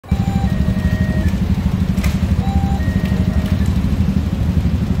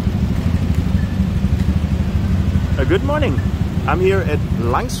Good morning. I'm here at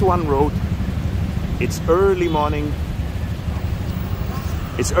Langsuan Road. It's early morning.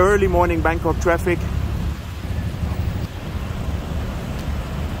 It's early morning Bangkok traffic.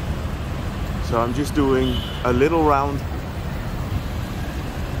 So I'm just doing a little round.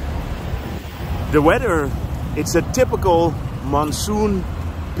 The weather, it's a typical monsoon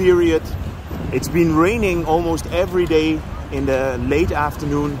period. It's been raining almost every day in the late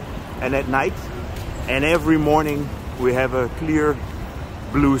afternoon and at night. And every morning we have a clear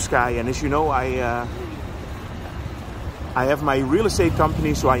blue sky. And as you know, I have my real estate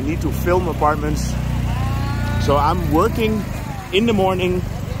company, so I need to film apartments. So I'm working in the morning,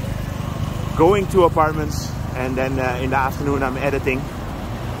 going to apartments, and then in the afternoon I'm editing,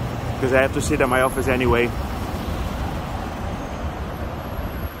 because I have to sit at my office anyway.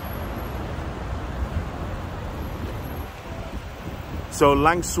 So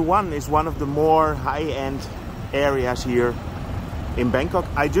Langsuan is one of the more high-end areas here in Bangkok.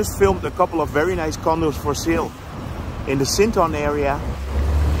 I just filmed a couple of very nice condos for sale in the Sindhorn area.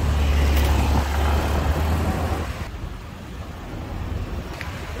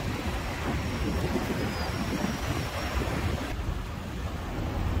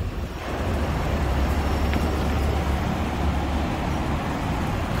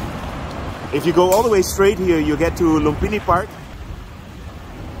 If you go all the way straight here, you get to Lumpini Park.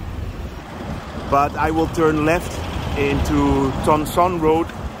 But I will turn left into Tonson Road.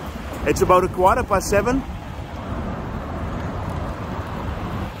 It's about 7:15.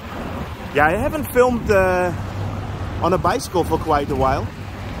 Yeah, I haven't filmed on a bicycle for quite a while.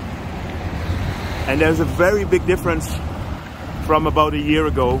 And there's a very big difference from about a year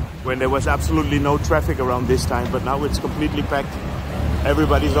ago, when there was absolutely no traffic around this time. But now it's completely packed.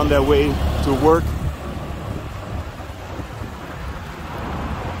 Everybody's on their way to work.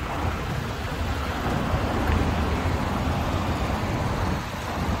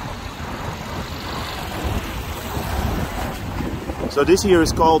 So this here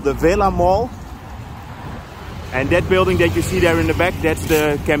is called the Velaa Mall. And that building that you see there in the back, that's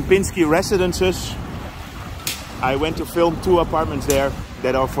the Kempinsky residences. I went to film 2 apartments there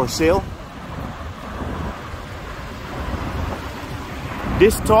that are for sale.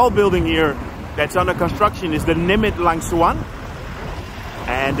 This tall building here that's under construction is the Nimit Langsuan.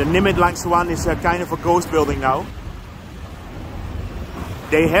 And the Nimit Langsuan is a kind of a ghost building now.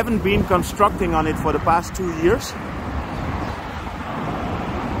 They haven't been constructing on it for the past 2 years.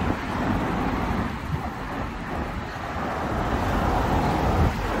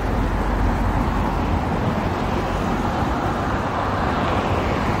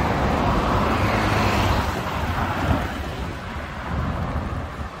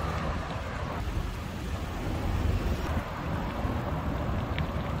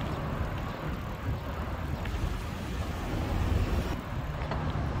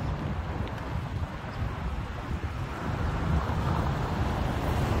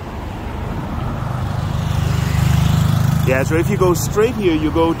 Yeah, so if you go straight here,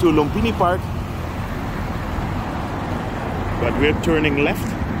 you go to Lumpini Park. But we're turning left.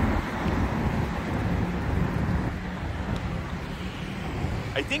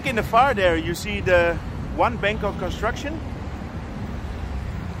 I think in the far there you see the One Bangkok construction.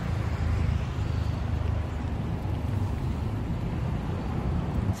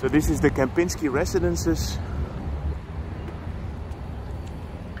 So this is the Kempinsky residences.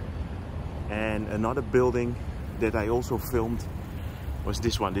 And another building that I also filmed was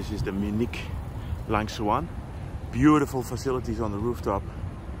this one. This is the Nimit Langsuan. Beautiful facilities on the rooftop.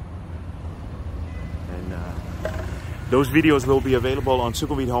 And those videos will be available on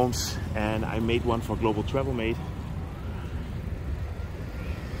Sukhumvit Homes, and I made one for Global Travel Made.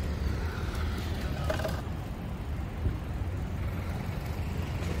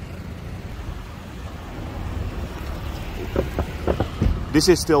 This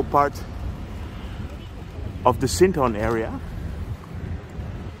is still part of the Sindhorn area.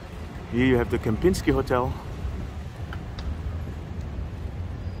 Here you have the Kempinsky Hotel.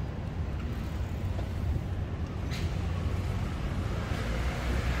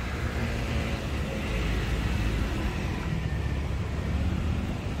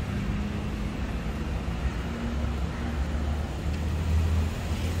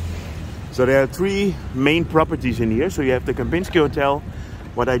 So there are 3 main properties in here. So you have the Kempinsky Hotel,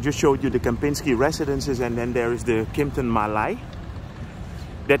 what I just showed you, the Kempinsky residences, and then there is the Kimpton Maa-Lai.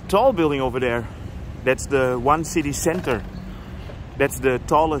 That tall building over there, that's the One City Center. That's the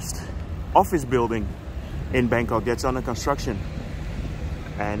tallest office building in Bangkok that's under construction.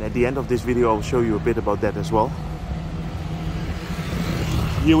 And at the end of this video, I'll show you a bit about that as well.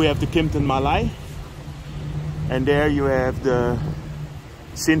 Here we have the Kimpton Maa-Lai. And there you have the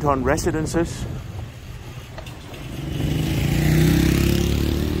Sindhorn residences.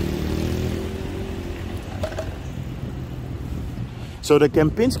 So the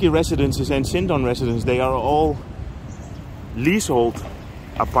Kempinsky residences and Sindhorn residences, they are all leasehold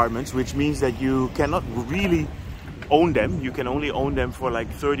apartments, which means that you cannot really own them. You can only own them for like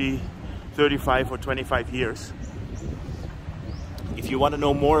 30, 35 or 25 years. If you want to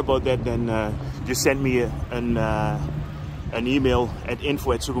know more about that, then just send me an email at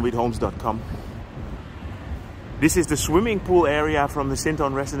info@sukhumvithomes.com. This is the swimming pool area from the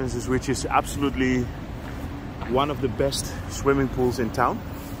Sindhorn residences, which is absolutely one of the best swimming pools in town.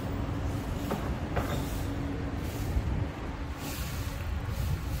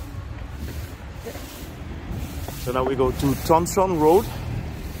 So now we go to Tonson Road.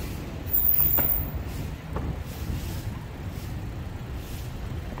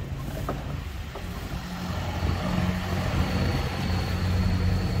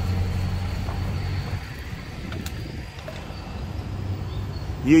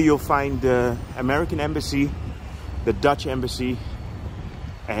 Here you'll find the American Embassy, the Dutch Embassy,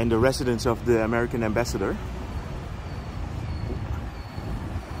 and the residence of the American Ambassador.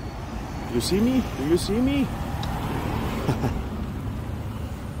 You see me? Do you see me?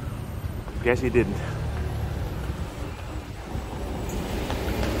 Guess he didn't.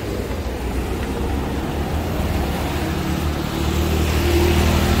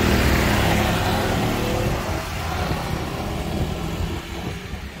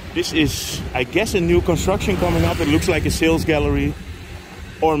 This is, I guess, a new construction coming up. It looks like a sales gallery,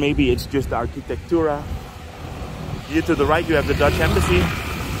 or maybe it's just architectura. Here to the right you have the Dutch Embassy.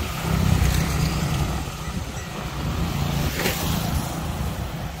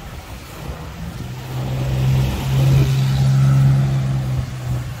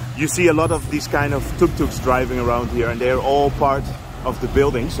 You see a lot of these kind of tuk-tuks driving around here, and they're all part of the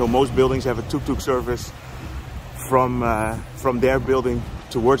building. So most buildings have a tuk-tuk service from their building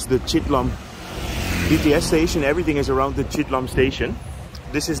towards the Chit Lom BTS station. Everything is around the Chit Lom station.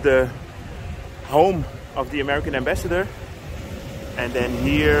 This is the home of the American Ambassador. And then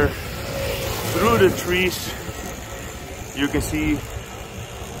here, through the trees, you can see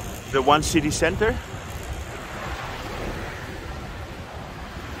the one city center.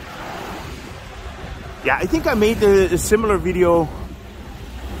 Yeah, I think I made a similar video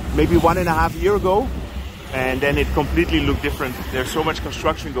maybe 1.5 years ago. And then it completely looked different. There's so much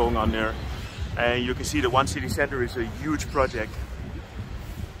construction going on there. And you can see the One City Center is a huge project.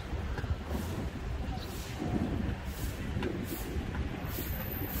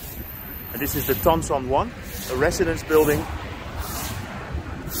 And this is the Tonson 1, a residence building.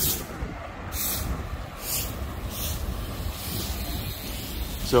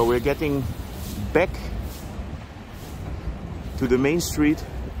 So we're getting back to the main street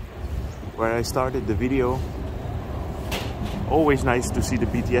where I started the video. Always nice to see the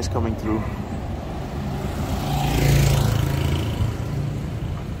BTS coming through.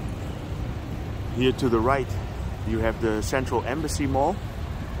 Here to the right you have the Central Embassy Mall.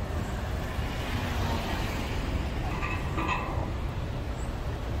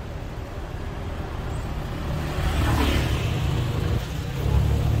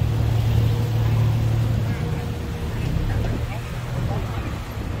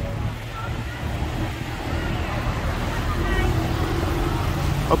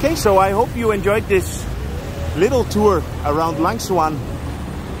 Okay, so I hope you enjoyed this little tour around Langsuan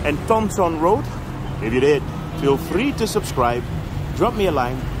and Tonson Road. If you did, feel free to subscribe, drop me a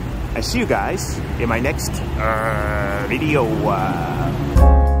line. I see you guys in my next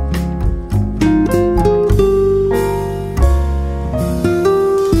video.